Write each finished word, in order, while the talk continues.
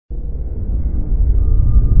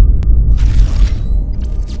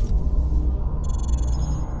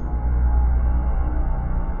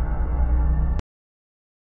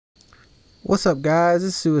What's up, guys?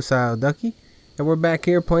 It's Suicidal Duckey, and we're back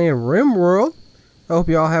here playing RimWorld. I hope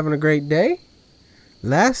y'all having a great day.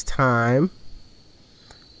 Last time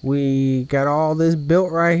we got all this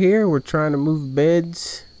built right here. We're trying to move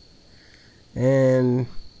beds, and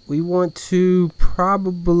we want to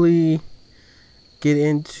probably get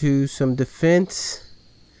into some defense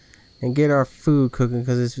and get our food cooking,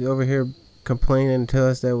 because it's over here complaining to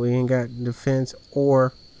us that we ain't got defense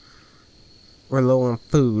or we're low on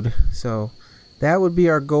food. So that would be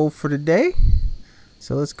our goal for today.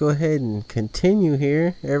 So let's go ahead and continue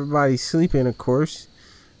here. Everybody's sleeping, of course.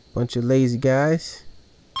 Bunch of lazy guys.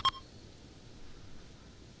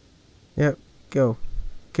 Yep, go.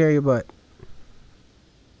 Carry your butt.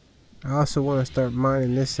 I also want to start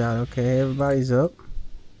mining this out. Okay, everybody's up.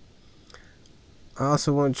 I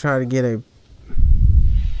also want to try to get a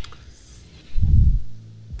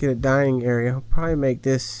dining area. I'll probably make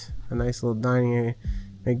this a nice little dining area.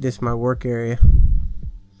 Make this my work area.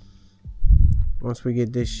 Once we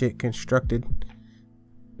get this shit constructed.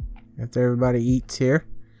 After everybody eats here.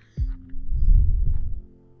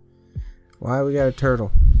 Why we got a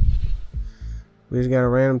turtle? We just got a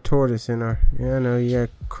random tortoise in our... Yeah, I know, you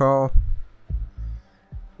gotta crawl.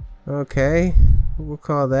 Okay. We'll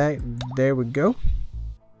call that. There we go.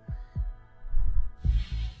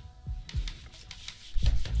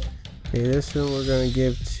 Okay, this one we're gonna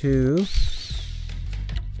give to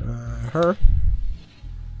her,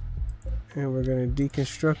 and we're gonna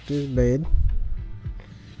deconstruct this bed.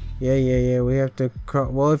 Yeah. We have to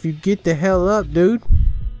crawl. Well, if you get the hell up, dude.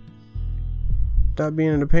 Stop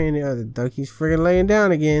being in the pain. The other Ducky's friggin' laying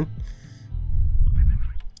down again.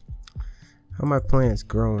 How my plants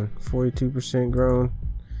growing? 42% grown,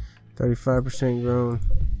 35% grown,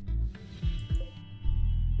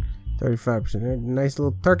 35%. Nice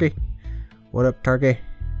little turkey. What up, turkey?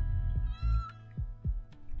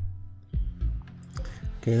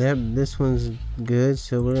 Okay, this one's good,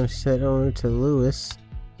 so we're gonna set on to Lewis.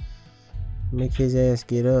 Make his ass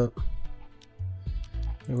get up.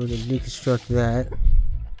 And we're gonna deconstruct that.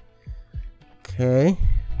 Okay.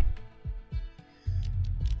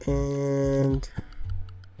 And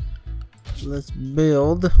let's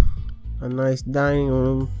build a nice dining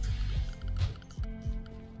room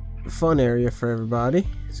fun area for everybody.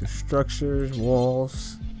 So structures,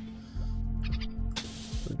 walls.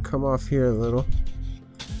 We'll come off here a little.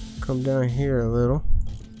 Come down here a little.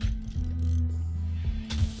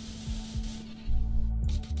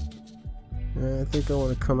 I think I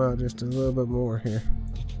want to come out just a little bit more here.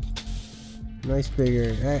 Nice big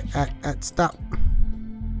area. Stop.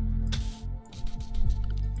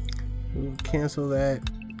 We'll cancel that.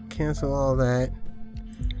 Cancel all that.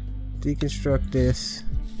 Deconstruct this.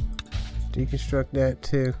 Deconstruct that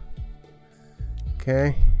too.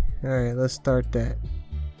 Okay. Alright, let's start that.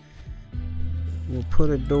 We'll put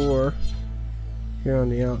a door here on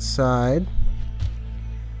the outside.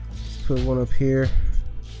 Let's put one up here.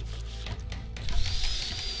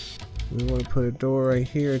 We want to put a door right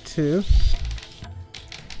here too.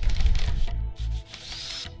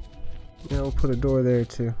 Yeah, we'll put a door there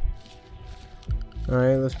too.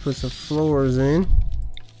 Alright, let's put some floors in.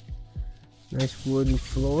 Nice wooden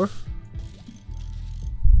floor.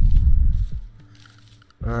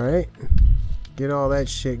 Alright. Get all that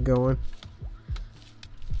shit going.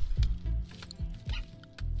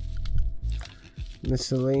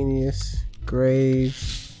 Miscellaneous.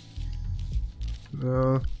 Graves.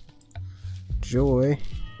 Joy.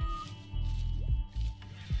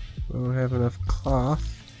 We don't have enough cloth.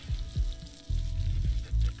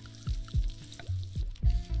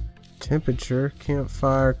 Temperature.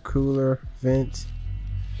 Campfire. Cooler. Vent.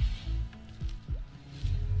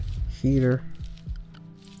 Heater.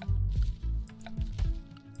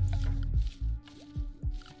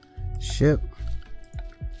 Ship.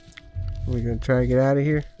 We're gonna try to get out of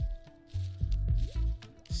here.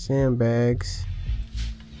 Sandbags.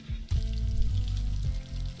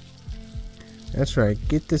 That's right.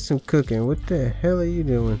 Get this some cooking. What the hell are you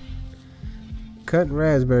doing? Cutting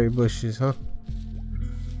raspberry bushes, huh?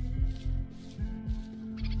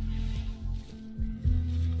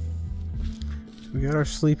 So we got our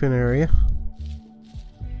sleeping area.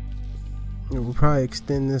 And we'll probably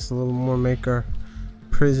extend this a little more, make our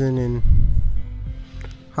prison and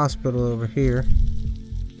hospital over here.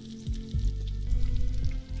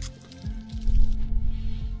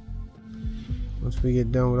 Once we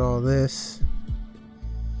get done with all this,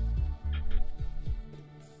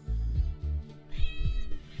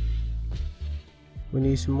 we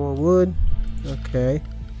need some more wood. Okay.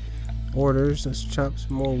 Orders. Let's chop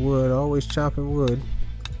some more wood. Always chopping wood.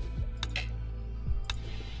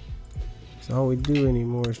 That's all we do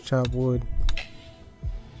anymore is chop wood.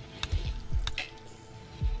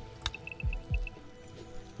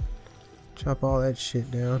 Chop all that shit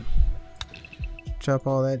down. Chop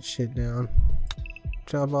all that shit down.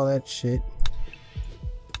 Chop all that shit.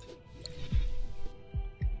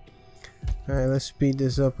 Alright, let's speed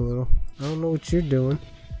this up a little. I don't know what you're doing.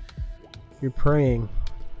 You're praying.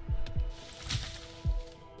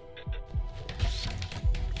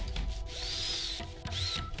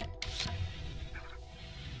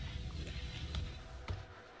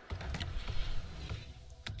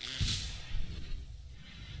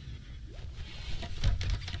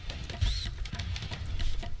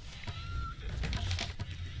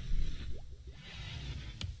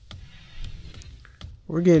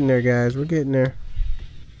 We're getting there, guys. We're getting there.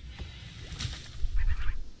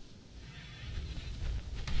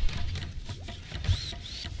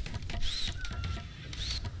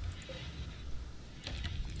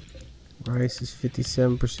 Rice is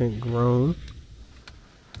 57% grown.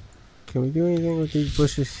 Can we do anything with these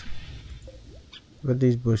bushes? What about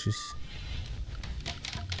these bushes?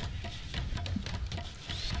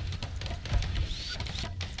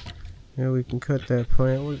 Yeah, we can cut that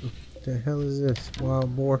plant. What the hell is this?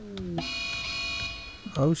 Wild boar.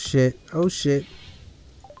 Oh shit. Oh shit.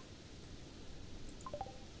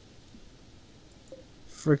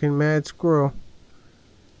 Freaking mad squirrel.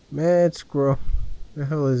 Mad squirrel. The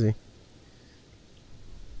hell is he?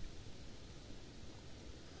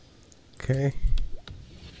 Okay.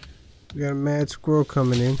 We got a mad squirrel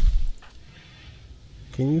coming in.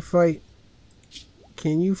 Can you fight?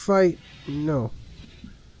 Can you fight? No.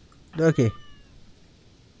 Ducky.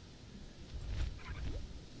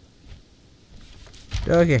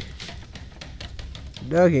 Ducky.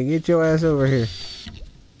 Ducky, get your ass over here.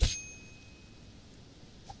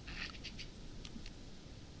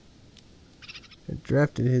 I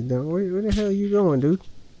drafted his down. Where the hell are you going, dude?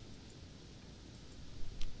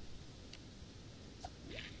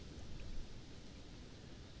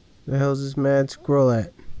 The hell's this mad squirrel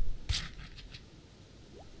at?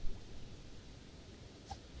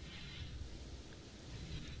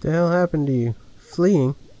 The hell happened to you?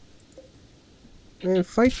 Fleeing? Man,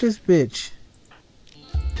 fight this bitch.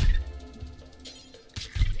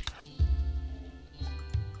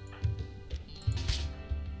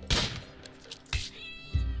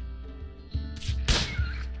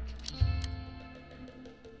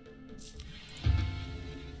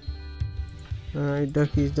 Alright,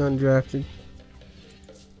 Ducky's done drafted.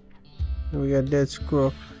 And we got dead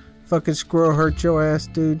squirrel. Fucking squirrel hurt your ass,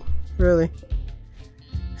 dude. Really?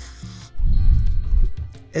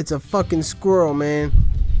 It's a fucking squirrel, man.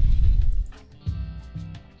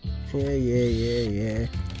 Yeah.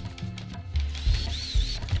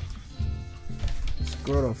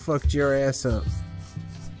 Squirrel done fucked your ass up.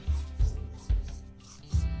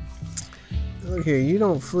 Look here, you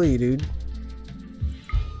don't flee, dude.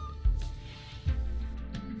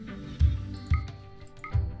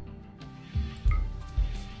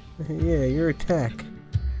 Yeah, you're attack.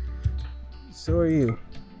 So are you.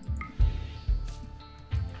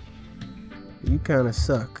 You kinda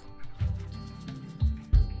suck.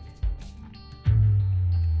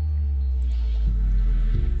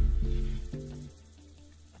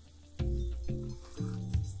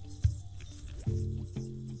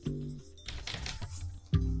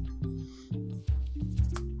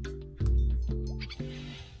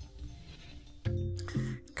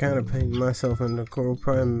 Kinda painting myself in the core.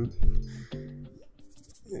 Probably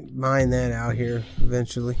mine that out here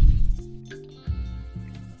eventually.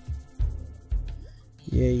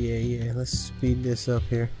 Yeah. Let's speed this up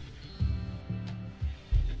here.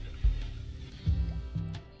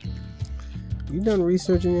 You done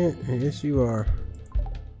researching it? Yes, you are.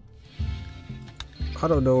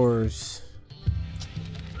 Auto doors.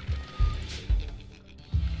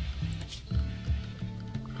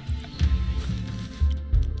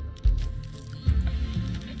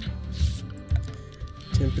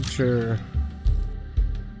 Temperature.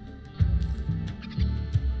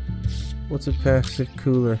 What's a passive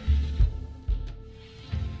cooler?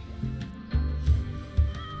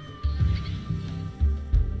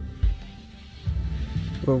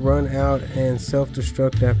 Will run out and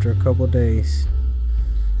self-destruct after a couple days.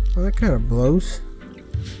 Well, that kind of blows.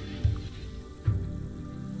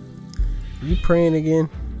 You praying again?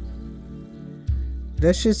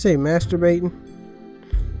 That should say masturbating.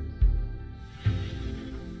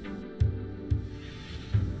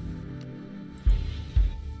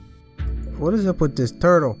 What is up with this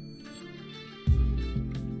turtle?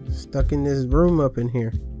 Stuck in this room up in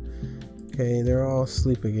here. Okay, they're all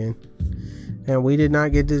asleep again. And we did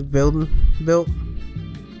not get this building built.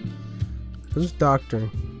 Who's doctoring?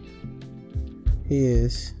 He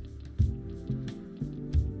is.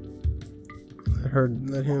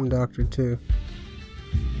 Let him doctor too.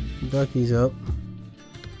 Ducky's up.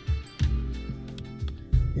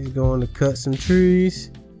 He's going to cut some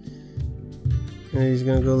trees. And he's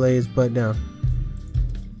gonna go lay his butt down.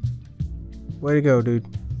 Way to go, dude.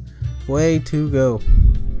 Way to go.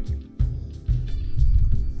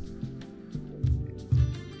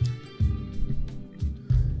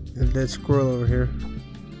 A dead squirrel over here.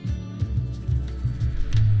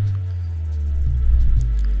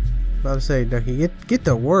 About to say, Ducky, get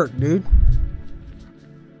to work, dude.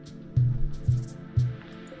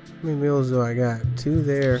 How many meals do I got? 2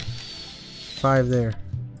 there, 5 there.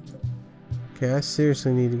 Okay, I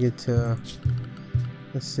seriously need to get to,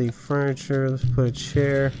 let's see, furniture. Let's put a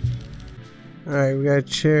chair. Alright, we got a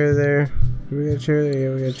chair there. Do we got a chair there?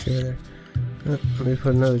 Yeah, we got a chair there. Oh, let me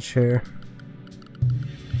put another chair.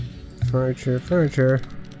 Furniture.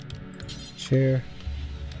 Chair.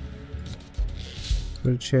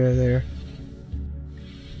 Put a chair there.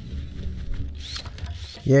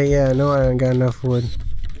 Yeah, I know I ain't got enough wood.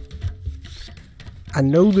 I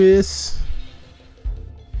know this.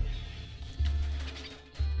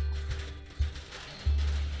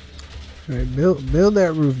 Alright, build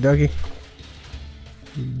that roof, Ducky.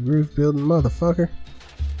 Roof building motherfucker.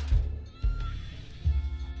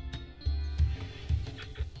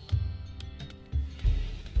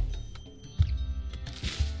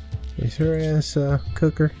 Is her ass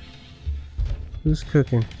cooker? Who's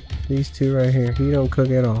cooking? These two right here. He don't cook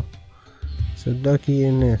at all. So Ducky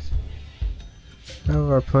in this. How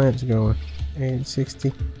are our plants going?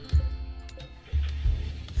 60,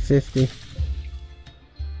 50,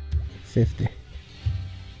 50.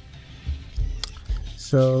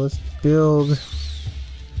 So let's build.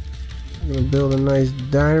 I'm gonna build a nice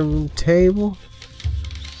dining room table.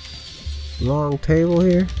 Long table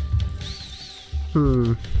here.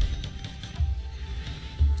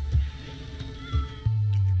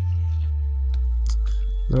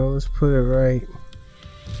 No, let's put it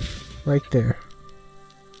right there.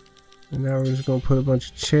 And now we're just gonna put a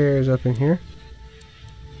bunch of chairs up in here.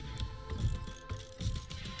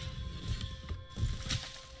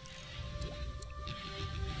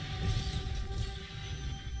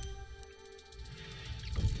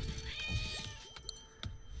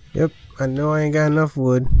 Yep, I know I ain't got enough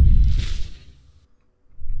wood.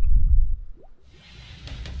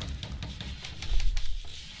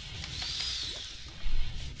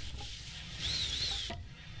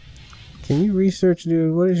 Can you research,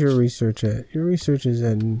 dude? What is your research at? Your research is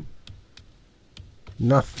at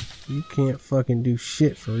nothing. You can't fucking do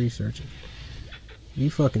shit for researching. You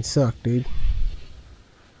fucking suck, dude.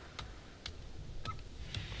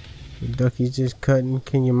 The Ducky's just cutting.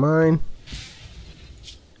 Can you mine?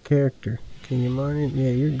 Character. Can you mine it?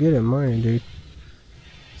 Yeah, you're good at mining, dude.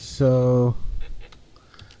 So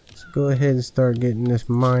let's go ahead and start getting this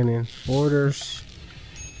mining. Orders.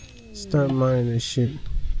 Start mining this shit.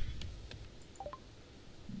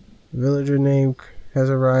 Villager name has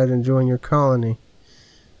arrived and join your colony.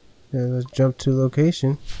 Yeah, let's jump to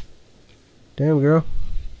location. Damn, girl.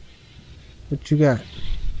 What you got?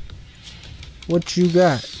 What you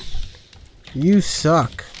got? You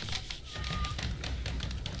suck.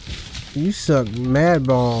 You suck mad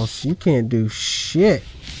balls. You can't do shit.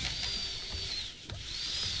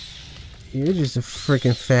 You're just a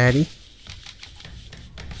freaking fatty.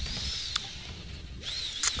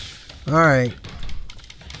 Alright.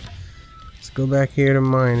 Go back here to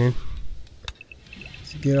mining.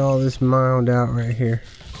 Let's get all this mined out right here.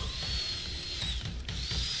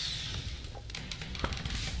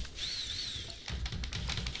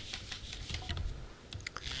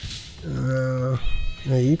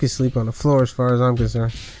 You can sleep on the floor as far as I'm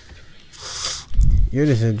concerned. You're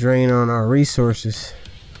just a drain on our resources.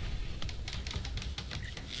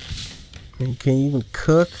 And can you even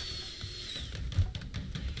cook?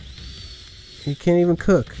 You can't even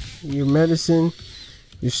cook. Your medicine,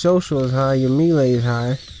 your social is high, your melee is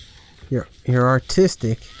high, you're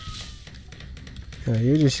artistic.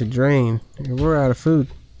 You're just a drain. We're out of food.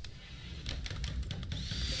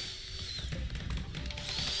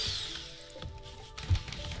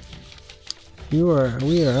 We are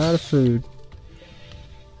out of food.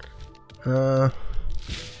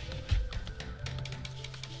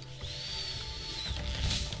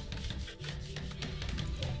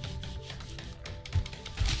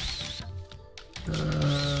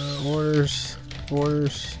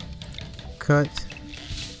 Orders, cut.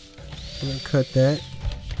 I'm gonna cut that.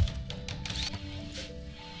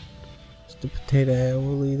 It's the potato head.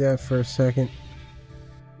 We'll leave that for a second.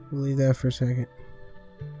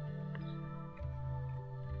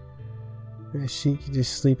 And she can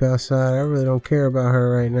just sleep outside. I really don't care about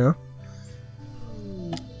her right now.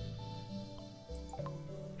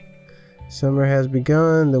 Summer has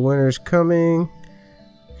begun. The winter's coming.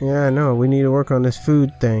 Yeah, I know. We need to work on this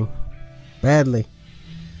food thing. Badly.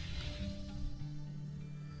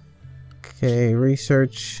 Okay,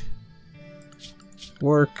 research.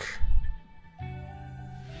 Work.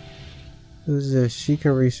 Who's this? She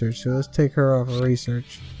can research. So let's take her off of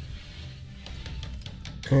research.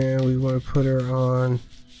 And we want to put her on.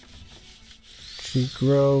 She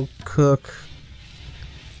grow, cook.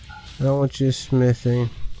 I don't want you smithing.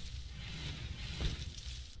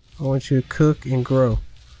 I want you to cook and grow.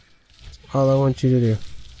 That's all I want you to do.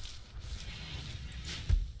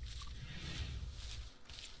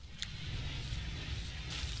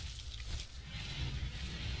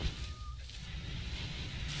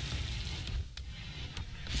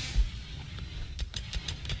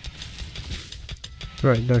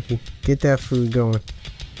 Right, Ducky. Get that food going.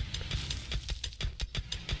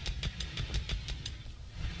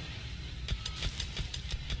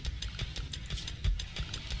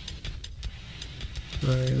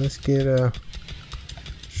 Alright, let's get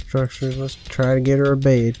structures. Let's try to get her a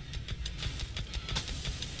bed.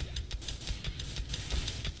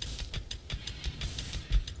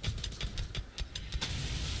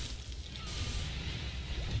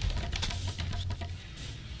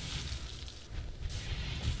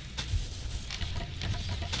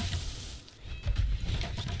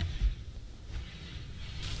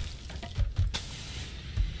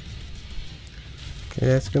 Okay,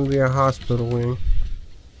 that's gonna be our hospital wing.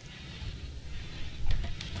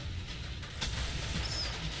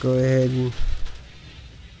 Go ahead and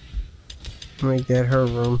make that her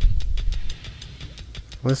room.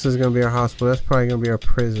 This is gonna be our hospital. That's probably gonna be our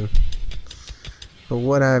prison. But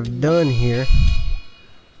what I've done here.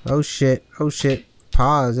 Oh shit! Oh shit!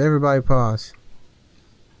 Pause! Everybody pause!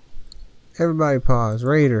 Everybody pause!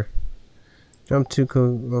 Raider, jump to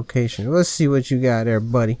location. Let's see what you got there,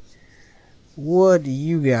 buddy. What do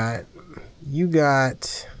you got? You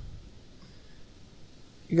got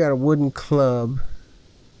a wooden club.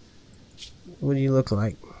 What do you look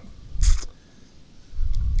like?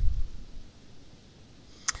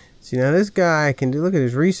 See, now this guy can do. Look at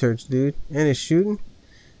his research, dude, and his shooting.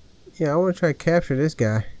 Yeah, I want to try to capture this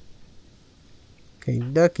guy. Okay,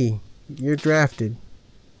 Ducky, you're drafted.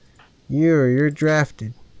 You're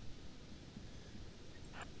drafted.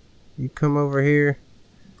 You come over here.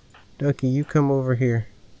 Ducky, you come over here.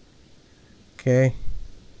 Okay.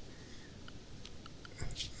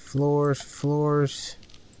 Floors.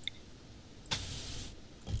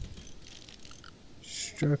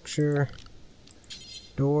 Structure.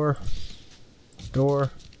 Door.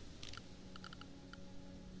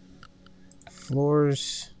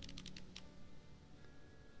 Floors.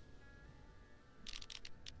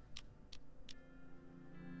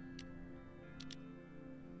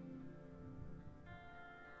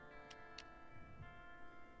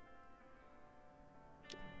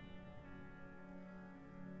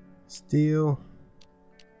 Steel.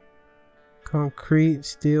 Concrete.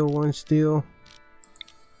 Steel. One steel.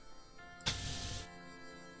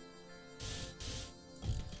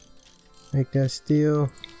 Make that steel.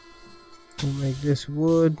 We'll make this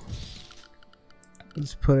wood.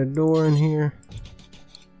 Let's put a door in here.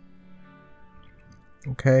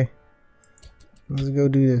 Okay. Let's go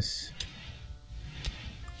do this.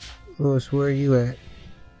 Lewis, where are you at?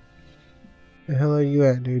 The hell are you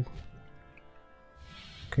at, dude?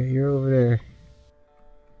 Okay, you're over there.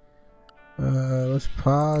 Let's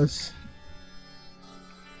pause.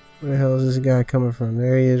 Where the hell is this guy coming from?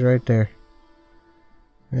 There he is right there.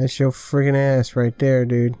 That's your friggin' ass right there,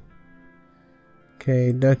 dude.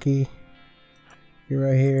 Okay, Ducky. You're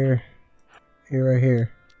right here. You're right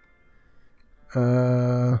here.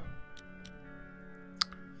 No,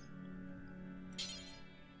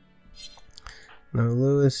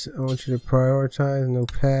 Lewis, I want you to prioritize. No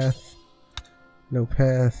path. No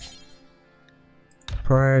path.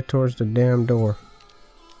 Prior towards the damn door.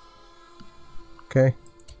 Okay.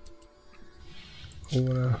 We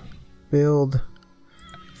wanna build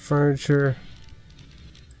furniture,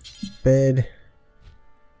 bed.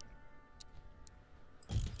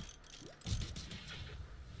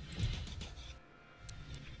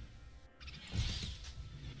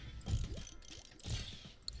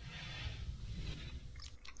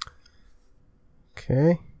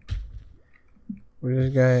 Okay. Where's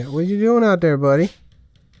this guy? What you doing out there, buddy?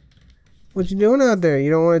 What you doing out there?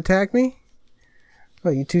 You don't want to attack me?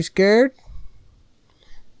 Oh, you too scared?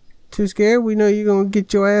 Too scared? We know you're gonna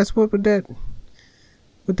get your ass whooped with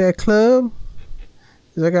that club.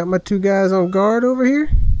 'Cause I got my two guys on guard over here.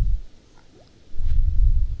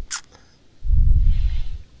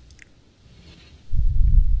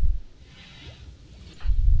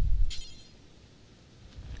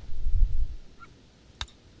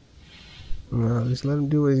 Well, just let him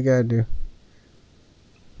do what he's gotta do.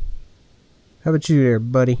 How about you there,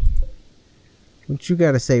 buddy? What you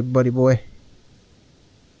gotta say, buddy boy?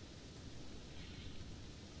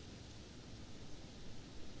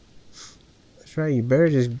 That's right, you better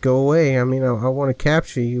just go away. I mean, I want to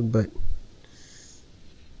capture you, but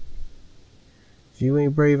if you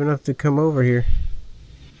ain't brave enough to come over here.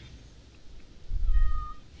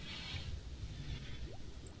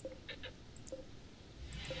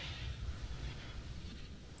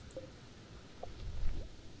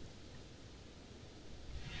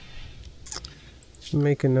 Let's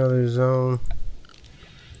make another zone.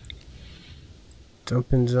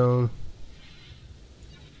 Dumping zone.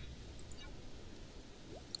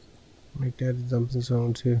 Make that a dumping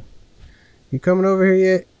zone too. You coming over here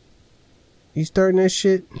yet? You starting this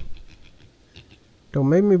shit? Don't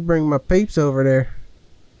make me bring my peeps over there.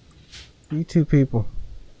 You two people.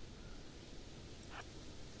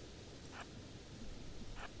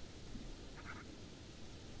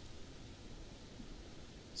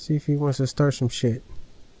 See if he wants to start some shit.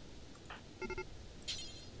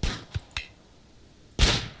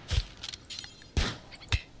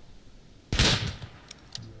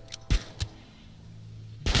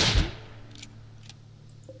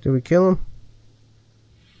 Did we kill him?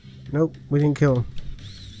 Nope, we didn't kill him.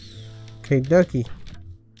 Okay, Ducky.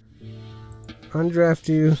 Undraft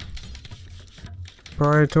you.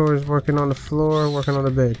 Proprietor is working on the floor, working on the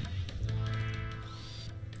bed.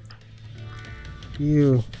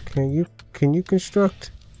 You, can you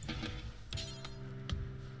construct?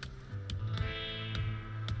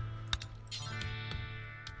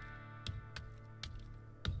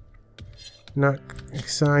 Not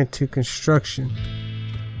assigned to construction.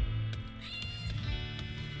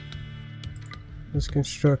 Let's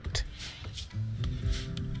construct.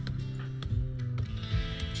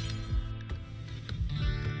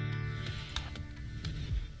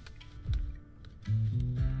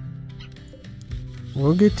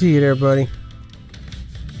 We'll get to you there, buddy.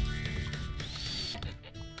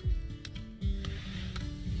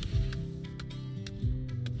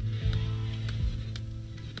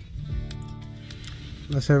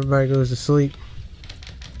 Unless everybody goes to sleep.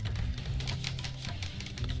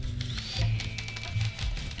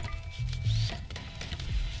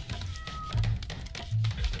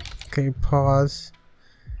 Okay, pause.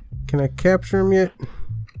 Can I capture him yet?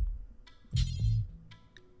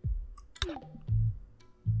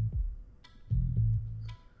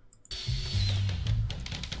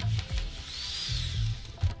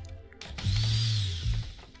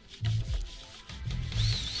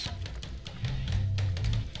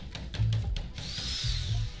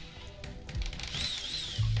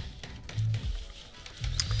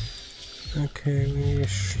 Okay, we need a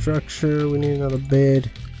structure, we need another bed.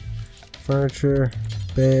 Furniture,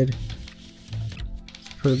 bed.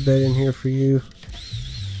 Let's put a bed in here for you.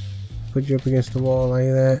 Put you up against the wall like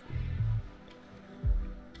that.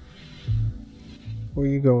 Where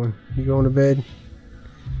you going? You going to bed?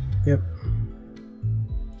 Yep.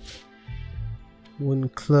 Wooden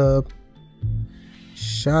club.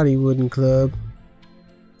 Shoddy wooden club.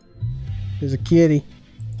 There's a kitty.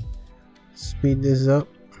 Speed this up.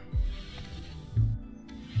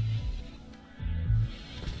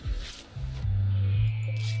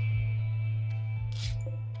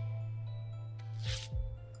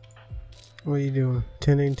 What are you doing?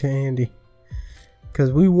 Tending to Andy.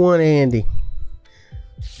 Cause we want Andy.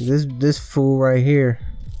 This fool right here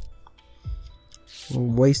will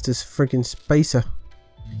waste this freaking spacer.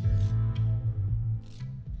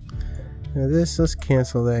 Now let's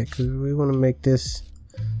cancel that because we want to make this.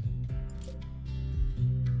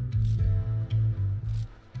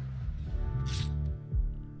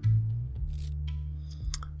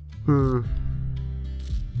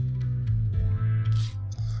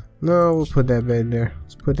 No, we'll put that bed there.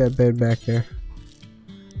 Let's put that bed back there.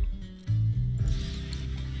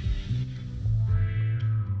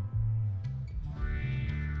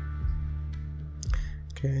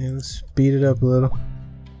 Okay, let's speed it up a little.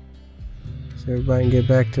 So everybody can get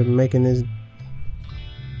back to making this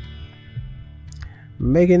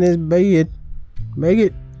bed. Make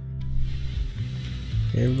it.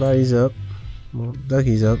 Okay, everybody's up. Well,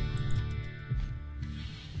 Ducky's up.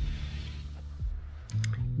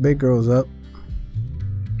 Big girl's up.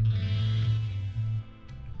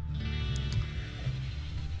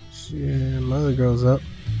 Yeah, mother girl's up.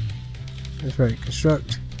 That's right.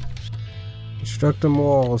 Construct. Construct them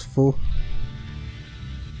walls, fool.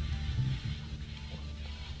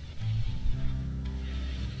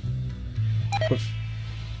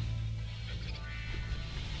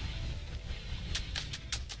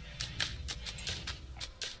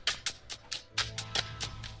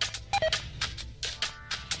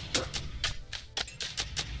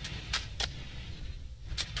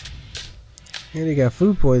 And he got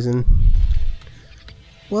food poison.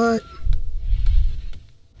 What?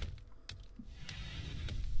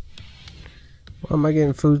 Why am I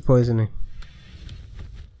getting food poisoning?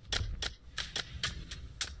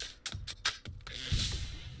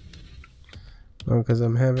 Oh, because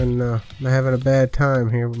I'm having a bad time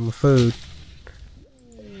here with my food.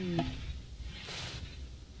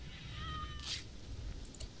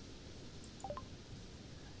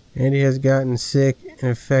 Andy has gotten sick and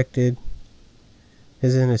infected.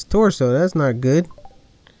 Is in his torso. That's not good.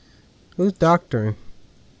 Who's doctoring?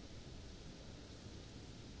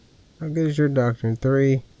 How good is your doctoring?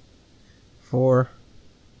 3, 4,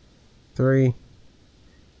 3,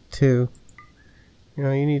 2. You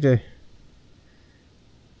know, you need to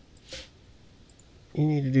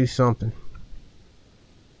do something.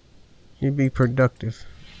 You be productive.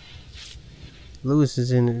 Lewis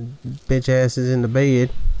is in, bitch ass is in the bed.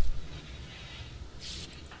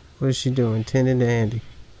 What is she doing? Tending to Andy.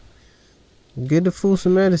 Good to fool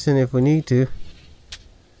some medicine if we need to.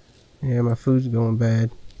 Yeah, my food's going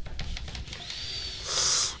bad.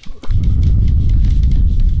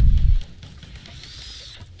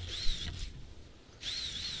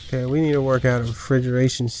 Okay, we need to work out a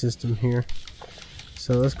refrigeration system here.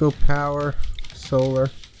 So let's go power,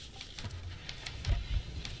 solar.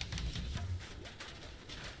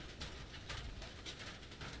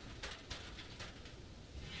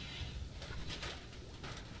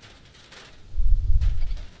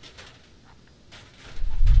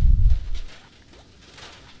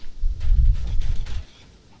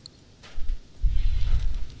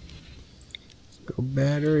 Let's go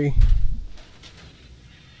battery.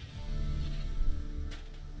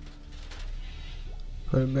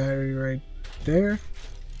 Put a battery right there.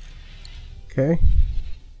 Okay.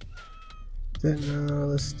 No,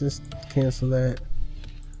 let's just cancel that.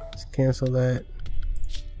 Let's cancel that.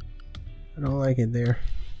 I don't like it there.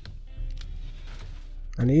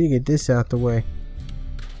 I need to get this out the way.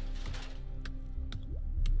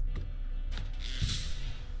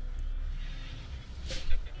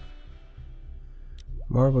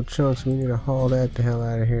 Marble chunks, we need to haul that the hell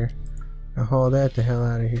out of here. Haul that the hell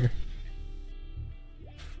out of here.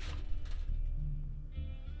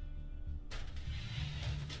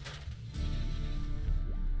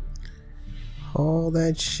 Haul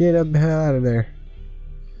that shit up the hell out of there.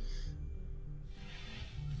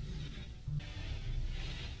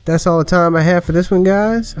 That's all the time I have for this one,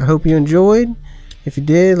 guys. I hope you enjoyed. If you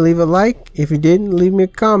did, leave a like. If you didn't, leave me a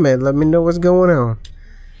comment. Let me know what's going on.